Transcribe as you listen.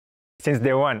Since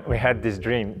day one, we had this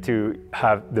dream to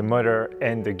have the motor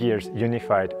and the gears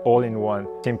unified all in one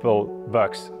simple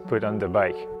box put on the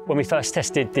bike. When we first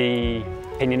tested the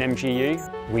Pinion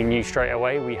MGU, we knew straight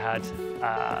away we had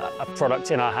a product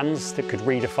in our hands that could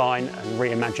redefine and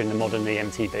reimagine the modern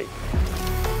eMTB.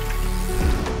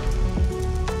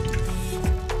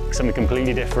 Something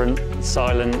completely different,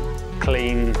 silent,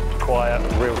 clean, quiet,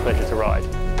 real pleasure to ride.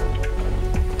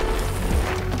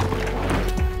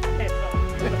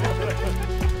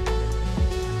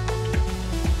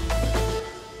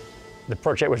 The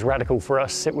project was radical for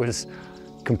us. It was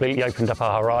completely opened up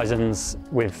our horizons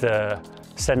with the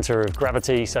centre of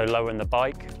gravity so low in the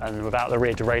bike, and without the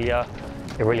rear derailleur,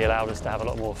 it really allowed us to have a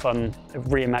lot more fun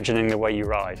reimagining the way you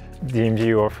ride. The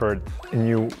MGU offered a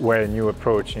new way, a new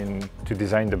approach to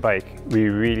design the bike. We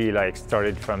really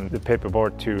started from the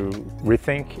paperboard to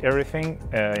rethink everything,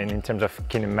 and in terms of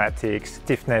kinematics,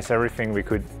 stiffness, everything. We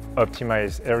could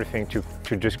optimize everything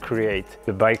to just create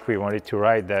the bike we wanted to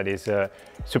ride that is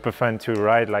super fun to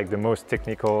ride, like the most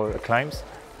technical climbs,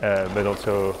 but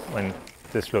also when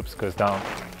the slopes goes down.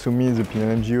 To me, the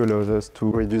Pinion MGU allows us to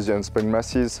reduce the unspun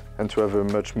masses and to have a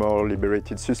much more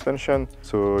liberated suspension.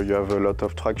 So you have a lot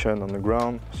of traction on the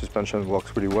ground. Suspension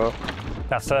works really well.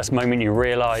 That first moment you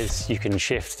realise you can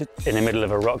shift in the middle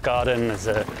of a rock garden as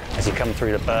you come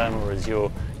through the berm or as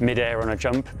you're mid-air on a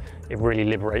jump, it really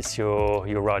liberates your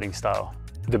riding style.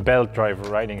 The belt drive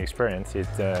riding experience,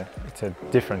 it's a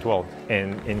different world.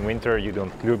 And in winter, you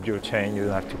don't lube your chain, you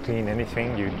don't have to clean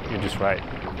anything, you just ride.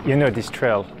 You know this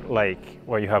trail,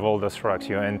 where you have all those rocks,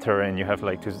 you enter and you have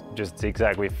to just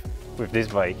zigzag with this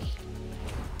bike.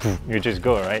 You just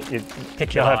go, right? You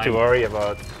don't have to worry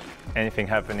about anything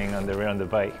happening on the rear on the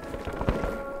bike.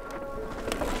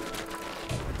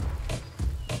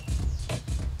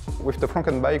 With the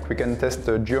Franken bike, we can test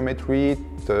the geometry,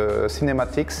 the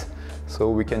cinematics. So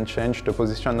we can change the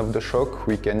position of the shock,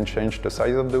 we can change the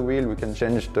size of the wheel, we can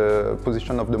change the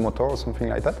position of the motor or something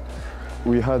like that.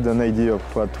 We had an idea of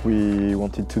what we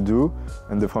wanted to do,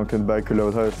 and the Franken bike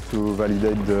allowed us to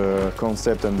validate the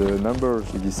concept and the numbers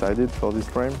we decided for this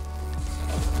frame.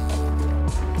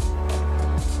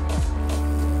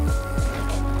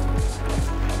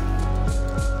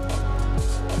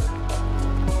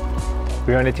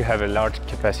 We wanted to have a large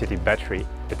capacity battery,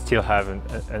 but still have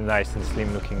a nice and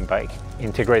slim looking bike,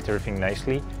 integrate everything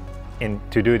nicely. And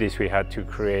to do this, we had to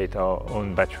create our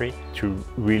own battery to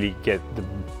really get the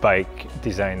bike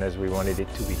designed as we wanted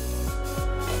it to be.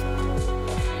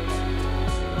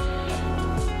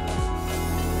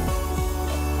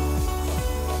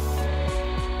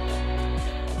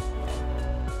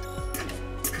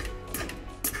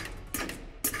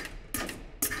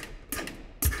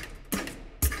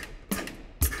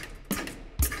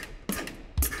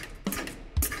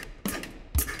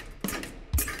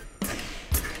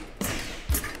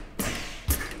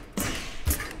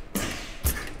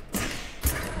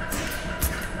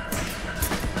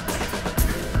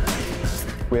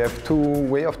 We have two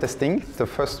ways of testing. The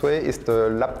first way is the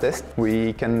lap test.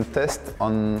 We can test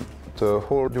on the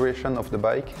whole duration of the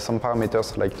bike some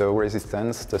parameters like the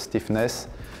resistance, the stiffness,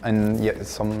 and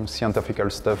some scientific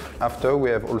stuff. After,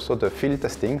 we have also the field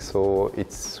testing, so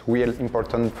it's real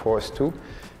important for us too,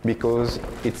 because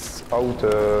it's how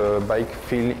the bike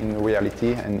feels in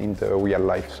reality and in the real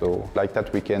life. So like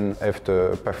that we can have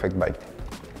the perfect bike.